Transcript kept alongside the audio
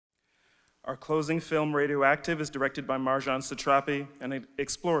Our closing film, Radioactive, is directed by Marjane Satrapi, and it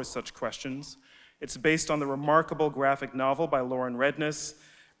explores such questions. It's based on the remarkable graphic novel by Lauren Redniss.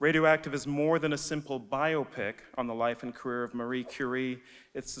 Radioactive is more than a simple biopic on the life and career of Marie Curie.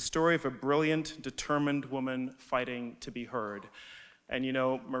 It's the story of a brilliant, determined woman fighting to be heard. And you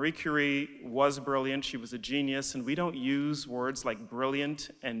know, Marie Curie was brilliant, she was a genius, and we don't use words like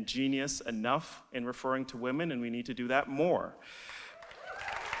brilliant and genius enough in referring to women, and we need to do that more.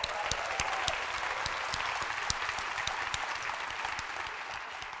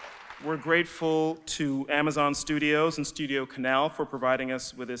 We're grateful to Amazon Studios and Studio Canal for providing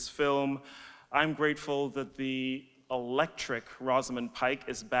us with this film. I'm grateful that the electric Rosamund Pike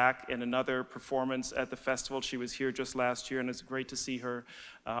is back in another performance at the festival. She was here just last year, and it's great to see her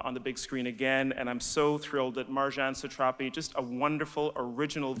on the big screen again. And I'm so thrilled that Marjane Satrapi, just a wonderful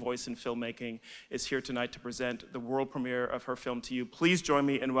original voice in filmmaking, is here tonight to present the world premiere of her film to you. Please join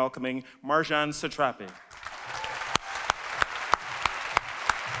me in welcoming Marjane Satrapi.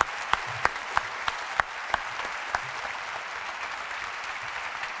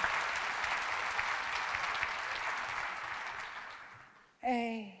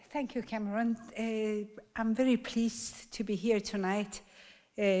 Thank you, Cameron. I'm very pleased to be here tonight.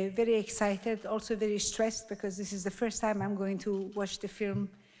 Very excited, also very stressed, because this is the first time I'm going to watch the film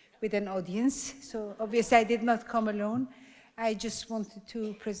with an audience. So obviously I did not come alone. I just wanted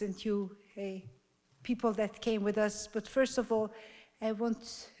to present you people that came with us. But first of all, I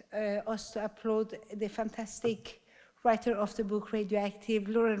want us to applaud the fantastic writer of the book Radioactive,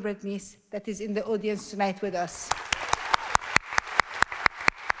 Lauren Redniss, that is in the audience tonight with us.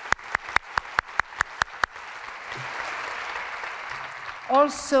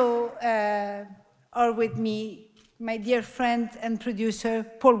 Also are with me my dear friend and producer,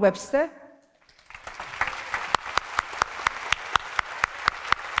 Paul Webster.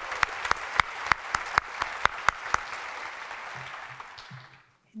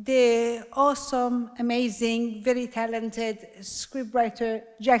 The awesome, amazing, very talented scriptwriter,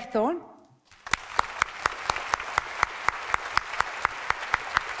 Jack Thorne.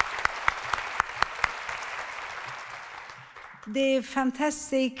 The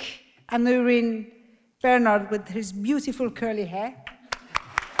fantastic Aneurin Bernard with his beautiful curly hair.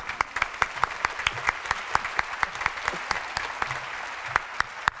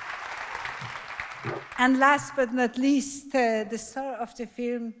 And last but not least, the star of the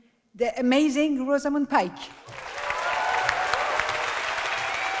film, the amazing Rosamund Pike.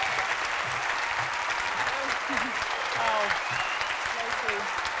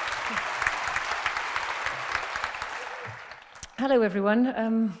 Hello,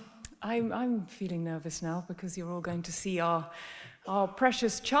 everyone. I'm feeling nervous now because you're all going to see our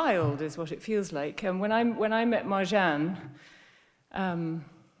precious child, is what it feels like. And when I met Marjane,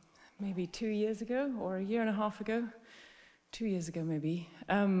 maybe 2 years ago or a year and a half ago, 2 years ago maybe,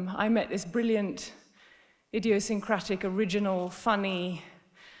 I met this brilliant, idiosyncratic, original, funny,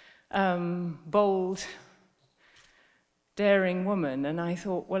 bold, daring woman. And I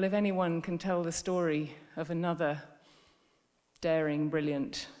thought, well, if anyone can tell the story of another daring,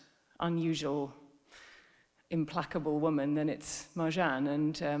 brilliant, unusual, implacable woman, then it's Marjane.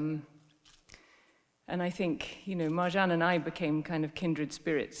 And I think, you know, Marjane and I became kind of kindred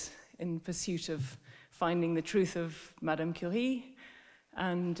spirits in pursuit of finding the truth of Madame Curie.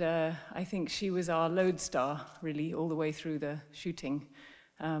 And I think she was our lodestar, really, all the way through the shooting.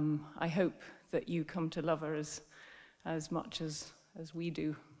 I hope that you come to love her as much as we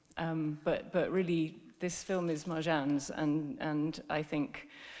do. But really, this film is Marjane's, and I think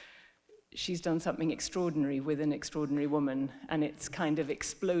she's done something extraordinary with an extraordinary woman, and it's kind of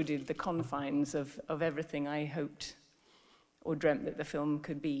exploded the confines of everything I hoped or dreamt that the film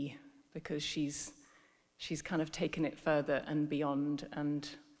could be, because she's kind of taken it further and beyond, and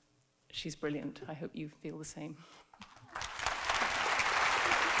she's brilliant. I hope you feel the same.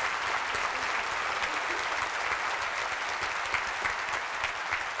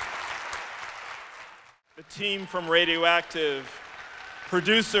 The team from Radioactive,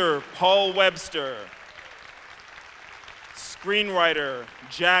 producer Paul Webster, screenwriter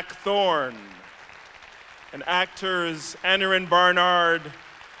Jack Thorne, and actors Aneurin Barnard,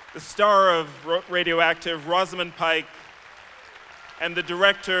 the star of Radioactive, Rosamund Pike, and the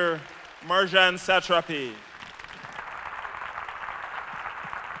director Marjane Satrapi.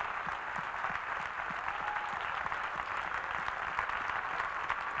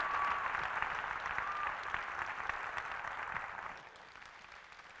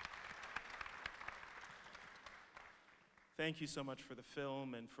 thank you so much for the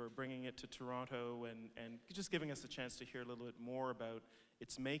film and for bringing it to Toronto and just giving us a chance to hear a little bit more about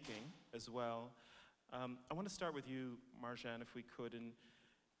its making as well. I want to start with you, Marjane, if we could. And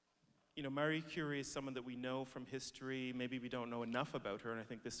you know, Marie Curie is someone that we know from history. Maybe we don't know enough about her, and I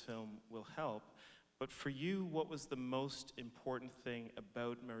think this film will help. But for you, what was the most important thing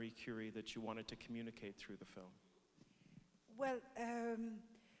about Marie Curie that you wanted to communicate through the film? Well,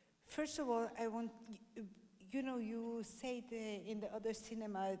 first of all, I want, you know, you said in the other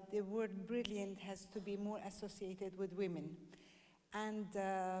cinema, the word brilliant has to be more associated with women. And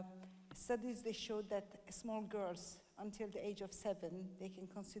studies, they showed that small girls, until the age of 7, they can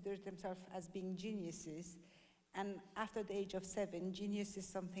consider themselves as being geniuses. And after the age of 7, genius is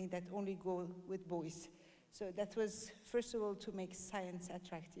something that only goes with boys. So that was, first of all, to make science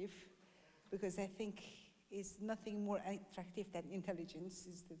attractive, because I think it's nothing more attractive than intelligence.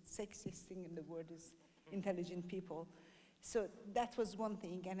 It's the sexiest thing in the world is intelligent people. So that was one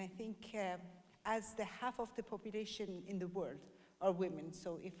thing, and I think as the half of the population in the world are women,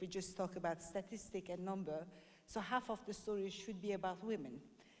 so if we just talk about statistic and number, so half of the stories should be about women,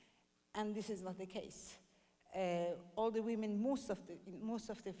 and this is not the case. All the women, most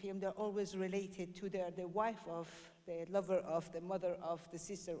of the film, they're always related to the wife of, the lover of, the mother of, the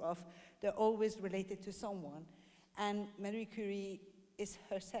sister of. They're always related to someone. And Marie Curie is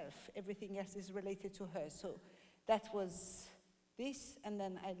herself. Everything else is related to her. So that was this. And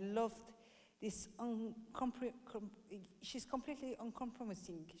then I loved this, she's completely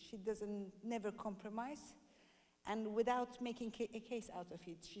uncompromising. She never compromise. And without making a case out of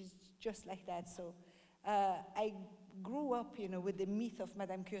it, she's just like that. So I grew up, you know, with the myth of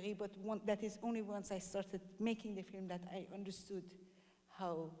Madame Curie, but that is only once I started making the film that I understood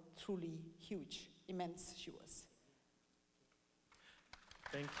how truly huge, immense she was.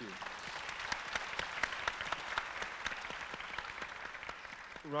 Thank you.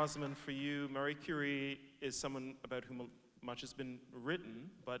 Rosamund, for you, Marie Curie is someone about whom much has been written,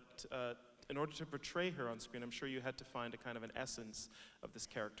 but in order to portray her on screen, I'm sure you had to find a kind of an essence of this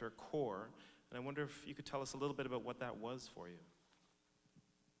character, a core. And I wonder if you could tell us a little bit about what that was for you.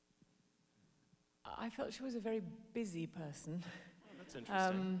 I felt she was a very busy person. Oh, that's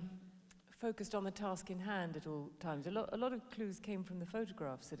interesting. Focused on the task in hand at all times. A lot of clues came from the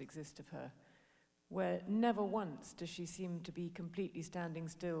photographs that exist of her, where never once does she seem to be completely standing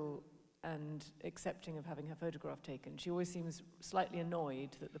still and accepting of having her photograph taken. She always seems slightly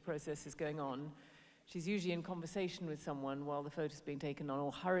annoyed that the process is going on. She's usually in conversation with someone while the photo's being taken on,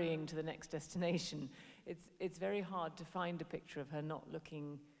 or hurrying to the next destination. It's very hard to find a picture of her not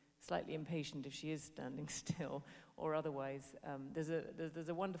looking slightly impatient if she is standing still, or otherwise. There's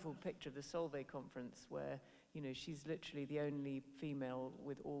a wonderful picture of the Solvay conference where, you know, she's literally the only female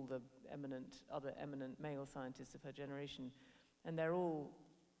with all the other eminent male scientists of her generation, and they're all,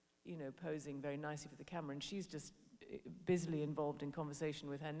 you know, posing very nicely for the camera, and she's just busily involved in conversation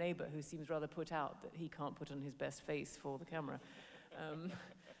with her neighbor, who seems rather put out that he can't put on his best face for the camera.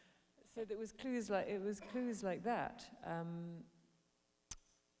 So there was clues like that,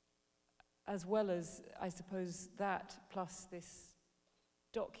 as well as, I suppose, that plus this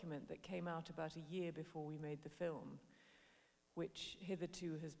document that came out about a year before we made the film, which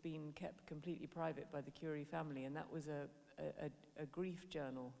hitherto has been kept completely private by the Curie family, and that was a grief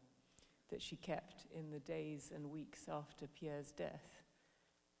journal that she kept in the days and weeks after Pierre's death.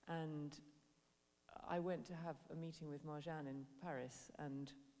 And I went to have a meeting with Marjane in Paris,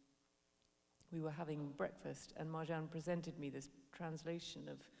 and we were having breakfast, and Marjane presented me this translation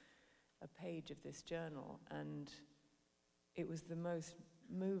of a page of this journal, and it was the most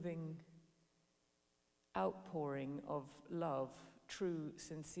moving outpouring of love, true,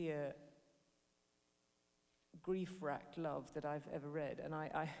 sincere, grief-racked love that I've ever read, and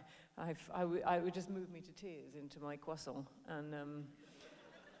I would just move me to tears into my croissant, and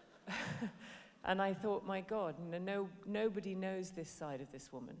and I thought, my God, nobody knows this side of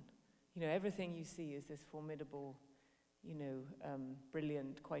this woman. You know, everything you see is this formidable, you know,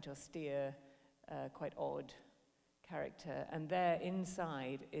 brilliant, quite austere, quite odd character, and there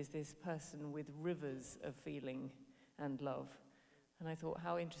inside is this person with rivers of feeling and love, and I thought,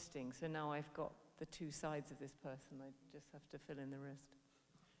 how interesting. So now I've got the two sides of this person. I just have to fill in the rest.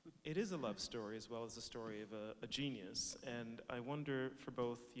 It is a love story as well as a story of a genius, and I wonder for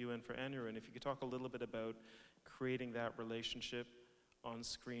both you and for Anurun if you could talk a little bit about creating that relationship on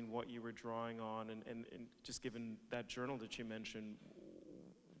screen, what you were drawing on, and just given that journal that you mentioned,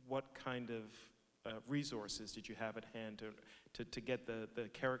 what kind of resources did you have at hand to get the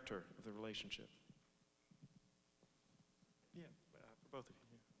character of the relationship? Yeah, for both of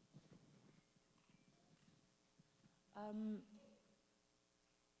you.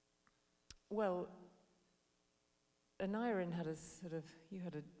 Well, Anirin had a sort of, you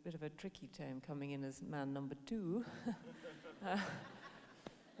had a bit of a tricky term coming in as man number 2,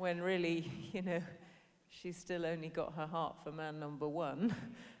 when really, you know, she's still only got her heart for man number 1.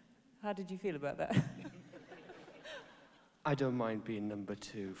 How did you feel about that? I don't mind being number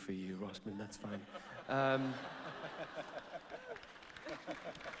 2 for you, Rosamund, that's fine.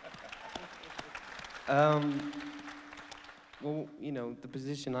 Well, you know, the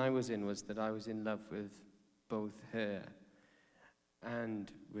position I was in was that I was in love with both her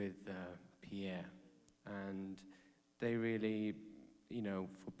and with Pierre. And they really, you know,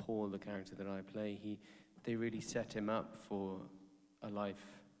 for Paul, the character that I play, they really set him up for a life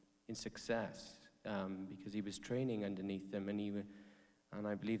in success because he was training underneath them, and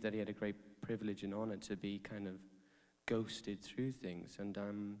I believe that he had a great privilege and honor to be kind of ghosted through things.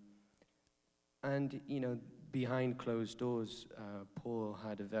 And you know, behind closed doors, Paul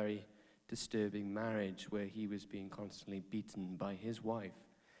had a very disturbing marriage where he was being constantly beaten by his wife.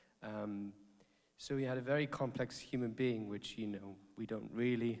 So he had a very complex human being, which, you know, we don't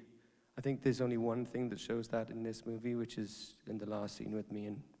really... I think there's only one thing that shows that in this movie, which is in the last scene with me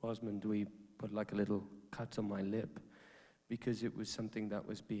and Rosamund, we put like a little cut on my lip because it was something that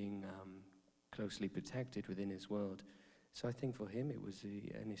was being closely protected within his world. So I think for him it was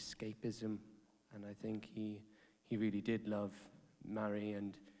an escapism, and I think he really did love Marie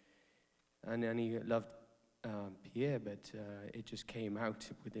and he loved Pierre, but it just came out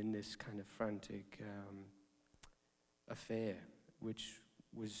within this kind of frantic affair, which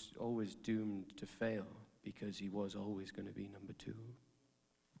was always doomed to fail because he was always going to be number 2.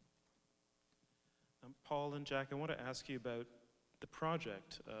 Paul and Jack, I want to ask you about the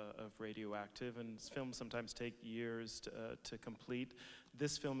project of Radioactive, and films sometimes take years to complete.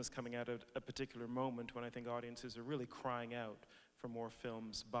 This film is coming out at a particular moment when I think audiences are really crying out for more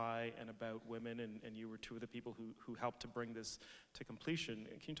films by and about women, and you were 2 of the people who helped to bring this to completion.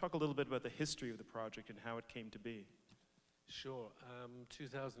 Can you talk a little bit about the history of the project and how it came to be? Sure.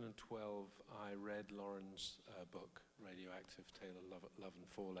 2012, I read Lauren's book, Radioactive, Tale of Love and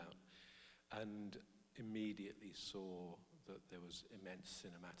Fallout, and immediately saw that there was immense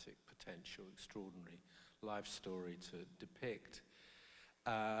cinematic potential, extraordinary life story to depict.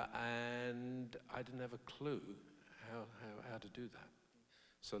 And I didn't have a clue how to do that.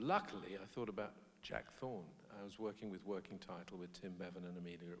 So luckily, I thought about Jack Thorne. I was working with Working Title with Tim Bevan and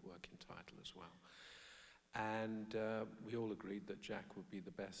Amelia at Working Title as well. And we all agreed that Jack would be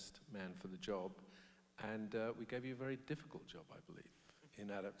the best man for the job. And we gave you a very difficult job, I believe,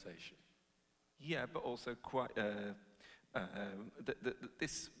 in adaptation. Yeah, but also quite...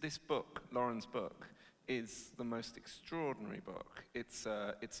 this book, Lauren's book, is the most extraordinary book. It's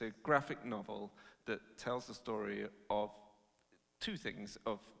a graphic novel that tells the story of 2 things,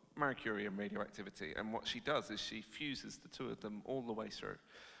 of Marie Curie and radioactivity. And what she does is she fuses the 2 of them all the way through.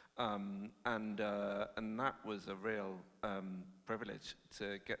 And that was a real privilege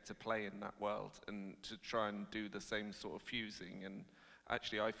to get to play in that world and to try and do the same sort of fusing. And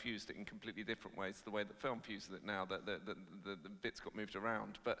actually, I fused it in completely different ways, the way that film fuses it now, that the bits got moved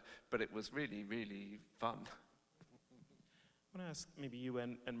around. But it was really, really fun. I want to ask maybe you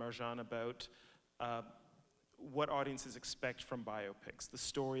and Marjan about what audiences expect from biopics, the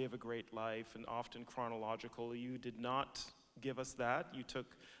story of a great life, and often chronological. You did not give us that. You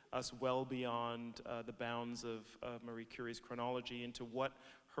took us well beyond the bounds of Marie Curie's chronology into what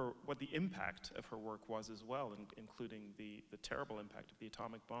the impact of her work was as well, including the terrible impact of the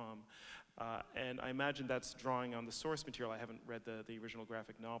atomic bomb. And I imagine that's drawing on the source material. I haven't read the original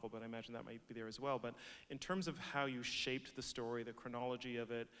graphic novel, but I imagine that might be there as well. But in terms of how you shaped the story, the chronology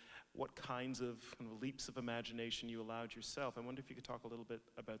of it, what kinds of leaps of imagination you allowed yourself, I wonder if you could talk a little bit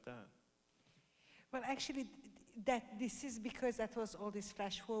about that. Well, actually, this is because that was all this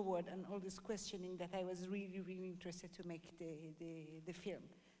flash forward and all this questioning that I was really, really interested to make the film.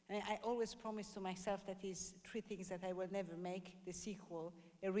 And I always promised to myself that these 3 things that I will never make: the sequel,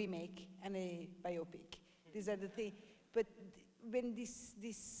 a remake, and a biopic. These are the things. But when this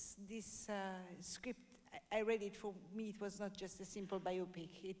script, I read it, for me, it was not just a simple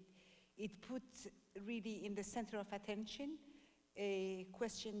biopic. It put really in the center of attention a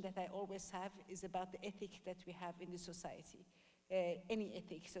question that I always have is about the ethic that we have in the society. Any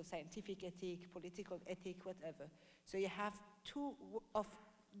ethic, so scientific ethic, political ethic, whatever. So you have 2 of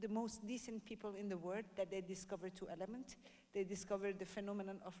the most decent people in the world that they discover 2 elements. They discover the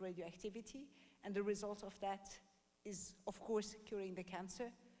phenomenon of radioactivity, and the result of that is, of course, curing the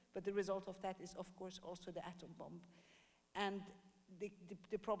cancer, but the result of that is, of course, also the atom bomb. And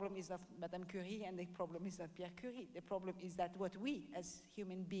the problem is not Madame Curie, and the problem is not Pierre Curie. The problem is that what we, as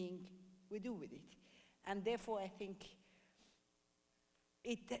human beings, we do with it. And therefore, I think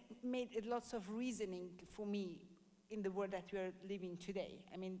it made lots of reasoning for me in the world that we are living today.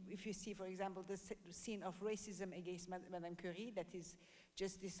 I mean, if you see, for example, the scene of racism against Madame Curie, that is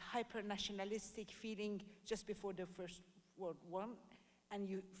just this hyper-nationalistic feeling just before the First World War, and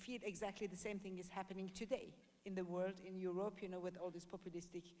you feel exactly the same thing is happening today in the world, in Europe, you know, with all this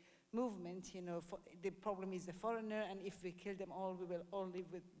populistic movement, you know, the problem is the foreigner, and if we kill them all, we will all live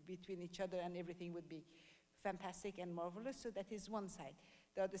between each other, and everything would be fantastic and marvelous. So that is one side.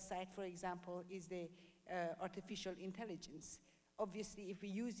 The other side, for example, is the artificial intelligence. Obviously, if we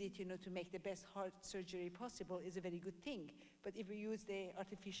use it, you know, to make the best heart surgery possible, is a very good thing. But if we use the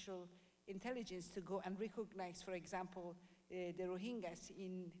artificial intelligence to go and recognize, for example, the Rohingyas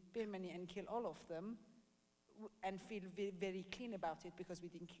in Burma and kill all of them, and feel very clean about it because we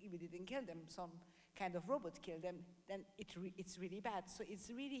didn't kill them, some kind of robot killed them, then it's really bad. So it's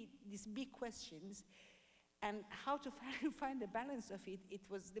really these big questions, and how to find the balance of it. It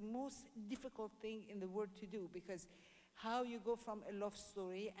was the most difficult thing in the world to do, because how you go from a love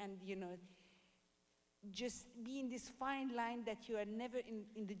story and, you know, just be in this fine line that you are never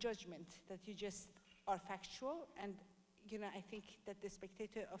in the judgment, that you just are factual. And, you know, I think that the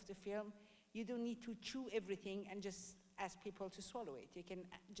spectator of the film, you don't need to chew everything and just ask people to swallow it. You can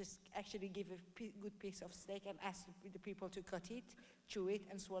just actually give a good piece of steak and ask the people to cut it, chew it,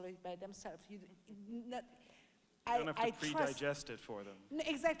 and swallow it by themselves. You don't have to pre-digest it for them. No,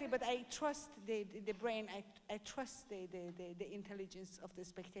 exactly, but I trust the brain. I trust the intelligence of the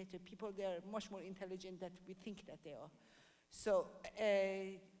spectator. People, they are much more intelligent than we think that they are. So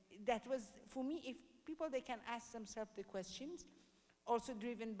that was, for me, if people, they can ask themselves the questions, also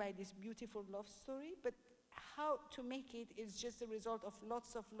driven by this beautiful love story, but how to make it is just a result of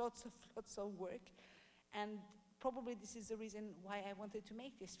lots of work. And probably this is the reason why I wanted to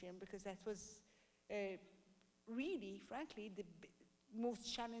make this film, because that was really, frankly, the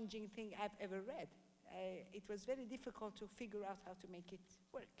most challenging thing I've ever read. It was very difficult to figure out how to make it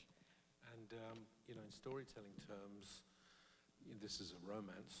work. And, you know, in storytelling terms, this is a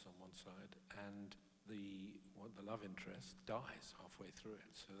romance on one side, and the love interest dies halfway through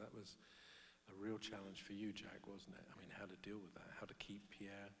it. So that was a real challenge for you, Jack, wasn't it? I mean, how to deal with that, how to keep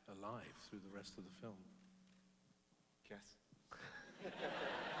Pierre alive through the rest of the film. Yes.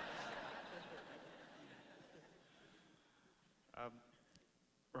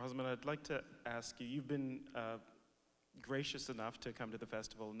 Rosamund, I'd like to ask you, you've been gracious enough to come to the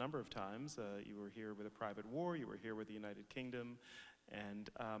festival a number of times. You were here with A Private War, you were here with the United Kingdom, and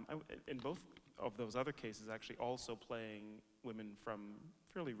in both of those other cases, actually also playing women from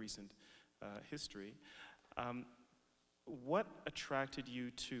fairly recent history. What attracted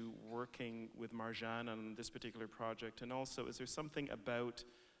you to working with Marjane on this particular project? And also, is there something about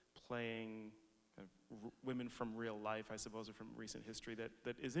playing women from real life, I suppose, or from recent history that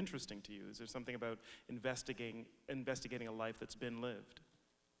is interesting to you? Is there something about investigating a life that's been lived?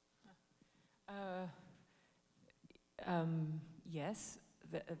 Yes.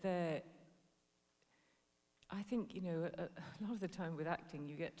 I think, you know, a lot of the time with acting,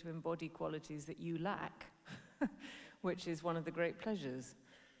 you get to embody qualities that you lack, which is one of the great pleasures.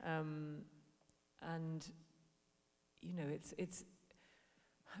 And, you know, it's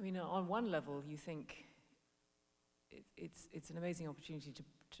I mean, on one level, you think it's an amazing opportunity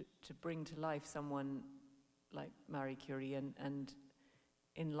to bring to life someone like Marie Curie and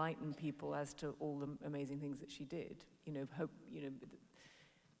enlighten people as to all the amazing things that she did. You know,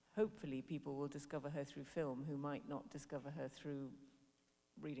 hopefully people will discover her through film who might not discover her through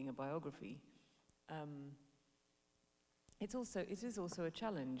reading a biography. It is also a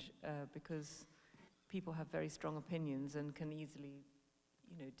challenge because people have very strong opinions and can easily,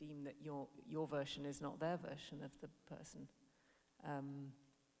 you know, deem that your version is not their version of the person.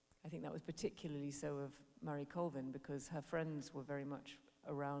 I think that was particularly so of Marie Colvin, because her friends were very much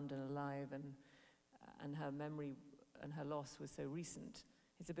around and alive, and her memory and her loss was so recent.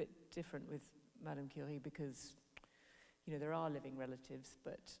 It's a bit different with Madame Curie because, you know, there are living relatives,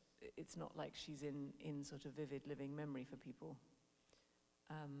 but it's not like she's in sort of vivid living memory for people.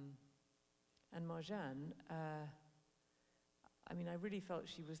 And Marjane, I mean, I really felt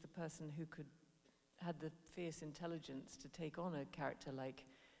she was the person who had the fierce intelligence to take on a character like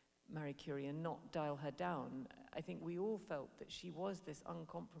Marie Curie and not dial her down. I think we all felt that she was this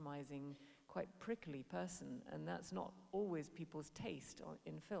uncompromising, quite prickly person, and that's not always people's taste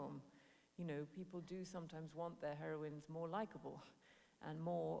in film. You know, people do sometimes want their heroines more likable, and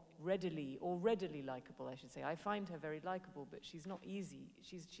more readily, or readily likable, I should say. I find her very likable, but she's not easy.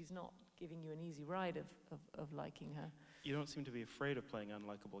 She's not giving you an easy ride of liking her. You don't seem to be afraid of playing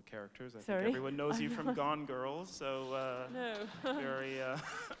unlikable characters. I Sorry? think everyone knows you from Gone Girl, so No. very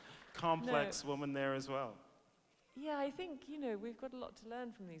complex woman there as well. Yeah, I think, you know, we've got a lot to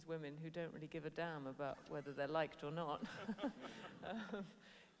learn from these women who don't really give a damn about whether they're liked or not.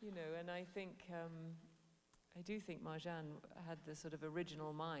 You know, and I think, I do think Marjane had the sort of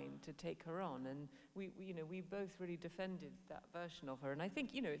original mind to take her on, and we both really defended that version of her. And I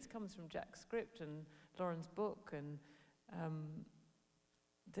think, you know, it comes from Jack's script and Lauren's book, and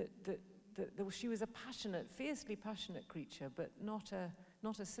that she was a passionate, fiercely passionate creature, but not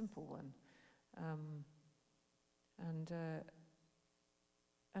a simple one.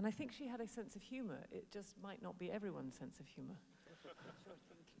 And I think she had a sense of humor. It just might not be everyone's sense of humor.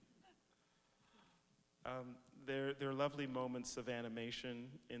 There are lovely moments of animation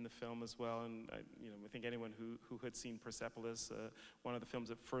in the film as well, and I think anyone who had seen Persepolis, one of the films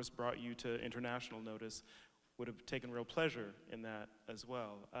that first brought you to international notice, would have taken real pleasure in that as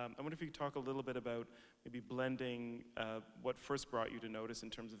well. I wonder if you could talk a little bit about maybe blending what first brought you to notice in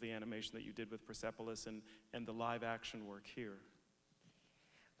terms of the animation that you did with Persepolis and the live action work here.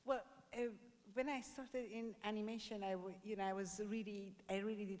 Well, when I started in animation, I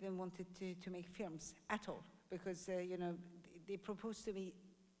really didn't want to make films at all, because they proposed to me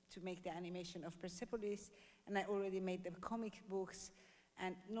to make the animation of Persepolis, and I already made the comic books.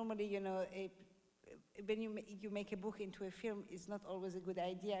 And normally, when you make a book into a film, it's not always a good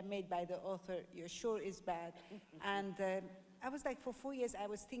idea made by the author. You're sure is bad. And I was like, for 4 years, I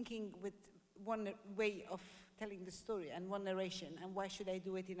was thinking with one way of telling the story and one narration, and why should I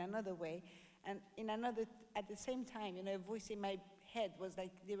do it in another way? And in another, at the same time, a voice in my head was like,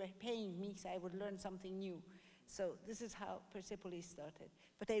 they were paying me so I would learn something new. So this is how Persepolis started.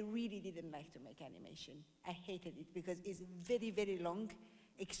 But I really didn't like to make animation. I hated it because it's very, very long,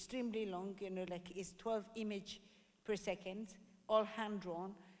 extremely long, like it's 12 images per second, all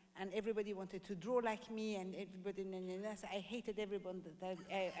hand-drawn, and everybody wanted to draw like me, and everybody, I hated everyone that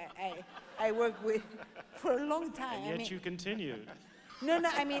I worked with for a long time. And yet you continued. No,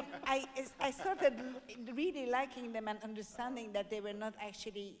 I mean, I started really liking them and understanding that they were not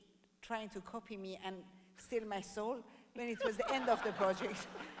actually trying to copy me and steal my soul when it was the end of the project.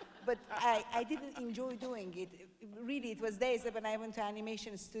 But I didn't enjoy doing it. Really, it was days when I went to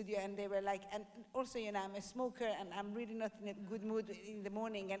animation studio and they were like, and also, I'm a smoker and I'm really not in a good mood in the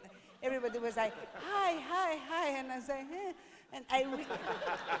morning, and everybody was like, hi, and I was like, eh. And I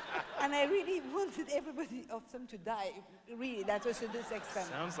really wanted everybody of them to die. Really, that was to this extent.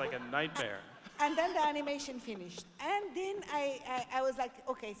 Sounds like a nightmare. And then the animation finished. And then I was like,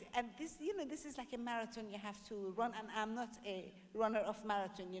 okay, and this, this is like a marathon you have to run, and I'm not a runner of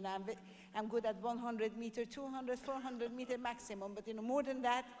marathon, I'm good at 100 meter, 200, 400 meter maximum, but more than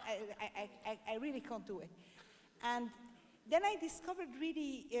that, I really can't do it. And then I discovered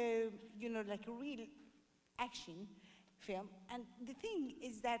really, like a real action film. And the thing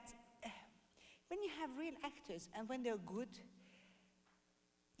is that when you have real actors and when they're good,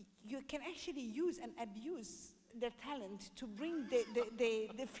 you can actually use and abuse their talent to bring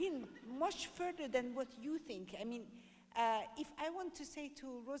the film much further than what you think. I mean, if I want to say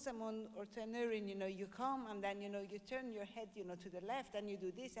to Rosamund or to Nurin, you come and then, you turn your head, to the left and you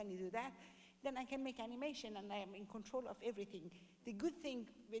do this and you do that, then I can make animation and I am in control of everything. The good thing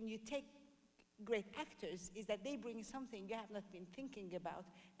when you take great actors is that they bring something you have not been thinking about,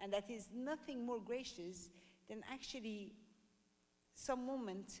 and that is nothing more gracious than actually some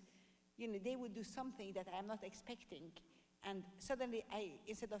moment, they would do something that I'm not expecting. And suddenly,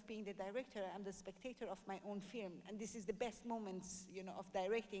 instead of being the director, I'm the spectator of my own film. And this is the best moments, of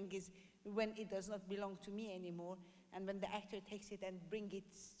directing, is when it does not belong to me anymore, and when the actor takes it and brings it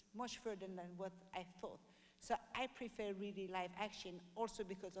much further than what I thought. So I prefer really live action, also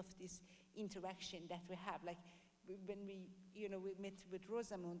because of this interaction that we have. Like when we met with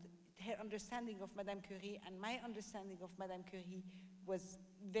Rosamund, her understanding of Madame Curie and my understanding of Madame Curie was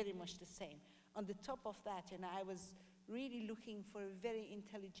very much the same. On the top of that, I was really looking for a very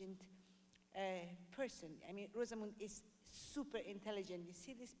intelligent person. I mean, Rosamund is super intelligent. You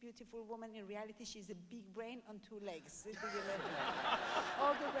see this beautiful woman, in reality, she's a big brain on 2 legs.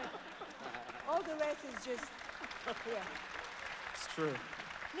 All the rest is just, yeah. It's true.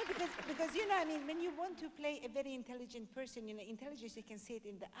 No, because I mean, when you want to play a very intelligent person, intelligence, you can see it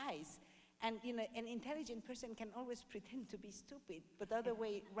in the eyes. And, an intelligent person can always pretend to be stupid, but the other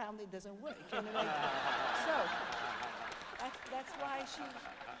way around it doesn't work. So, that's why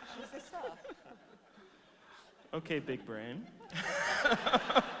she's a star. Okay, big brain.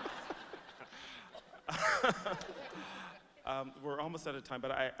 We're almost out of time,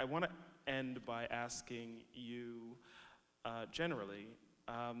 but I want to end by asking you generally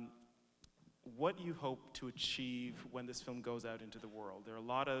what you hope to achieve when this film goes out into the world. There are a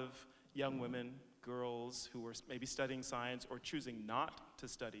lot of young women, girls who are maybe studying science or choosing not to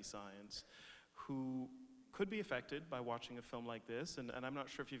study science who could be affected by watching a film like this, and I'm not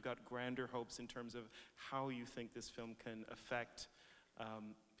sure if you've got grander hopes in terms of how you think this film can affect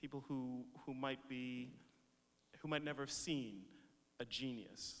people who might never have seen a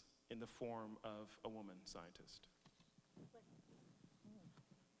genius in the form of a woman scientist.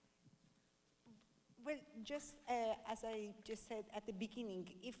 Well, just as I just said at the beginning,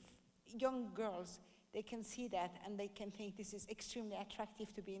 if young girls, they can see that and they can think this is extremely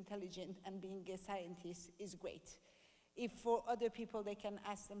attractive to be intelligent and being a scientist is great. If for other people, they can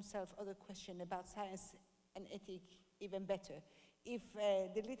ask themselves other questions about science and ethics, even better. If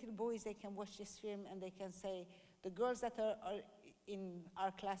the little boys, they can watch this film and they can say, the girls that are in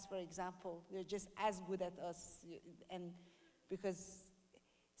our class, for example, they're just as good as us. And because,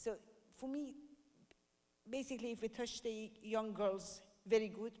 so for me, basically, if we touch the young girls, very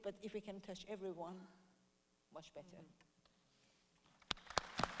good, but if we can touch everyone, much better.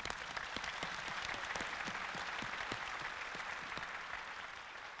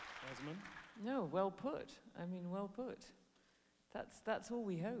 Rosamund? No, well put. I mean, well put. That's all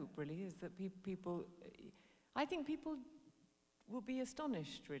we hope, really, is that people, I think people will be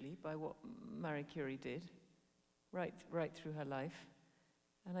astonished, really, by what Marie Curie did, right through her life.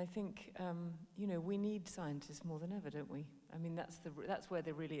 And I think, you know, we need scientists more than ever, don't we? I mean, that's where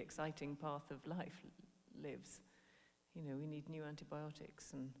the really exciting path of life lives. You know, we need new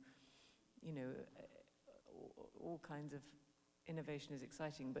antibiotics and, you know, all kinds of innovation is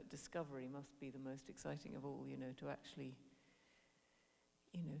exciting, but discovery must be the most exciting of all, you know, to actually,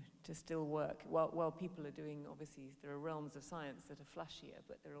 you know, to still work. While people are doing, obviously, there are realms of science that are flashier,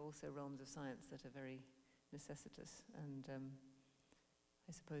 but there are also realms of science that are very necessitous. And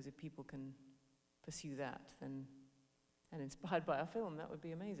I suppose if people can pursue that, then, and inspired by our film, that would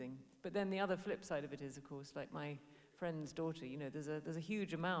be amazing. But then the other flip side of it is, of course, like my friend's daughter, you know, there's a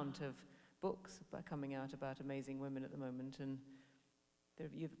huge amount of books coming out about amazing women at the moment, and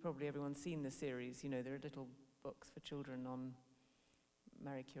you've probably everyone's seen the series, you know, there are little books for children on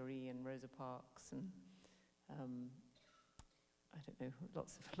Marie Curie and Rosa Parks and I don't know,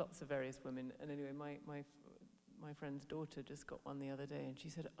 lots of various women. And anyway, my friend's daughter just got one the other day, and she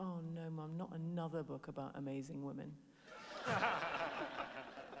said, "Oh no, Mum, not another book about amazing women."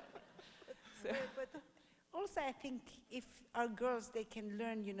 But also, I think if our girls, they can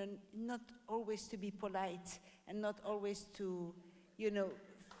learn, you know, not always to be polite and not always to, you know,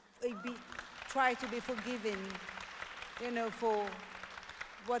 try to be forgiving, you know, for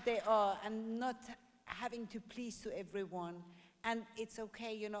what they are, and not having to please to everyone. And it's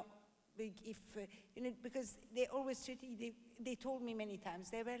okay, you know, if, you know, because they always treated, they told me many times,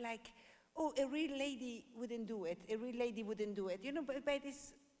 they were like, "Oh, a real lady wouldn't do it, a real lady wouldn't do it." You know, by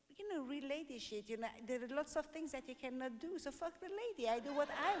this, you know, real lady shit, you know, there are lots of things that you cannot do, so fuck the lady, I do what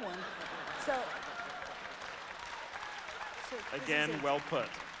I want. So again, well put.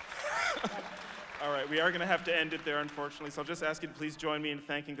 All right, we are going to have to end it there, unfortunately, so I'll just ask you to please join me in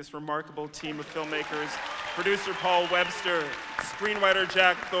thanking this remarkable team of filmmakers, producer Paul Webster, screenwriter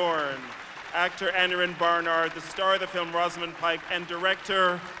Jack Thorne, actor Anirudh Barnard, the star of the film Rosamund Pike, and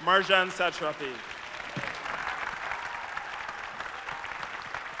director Marjane Satrapi.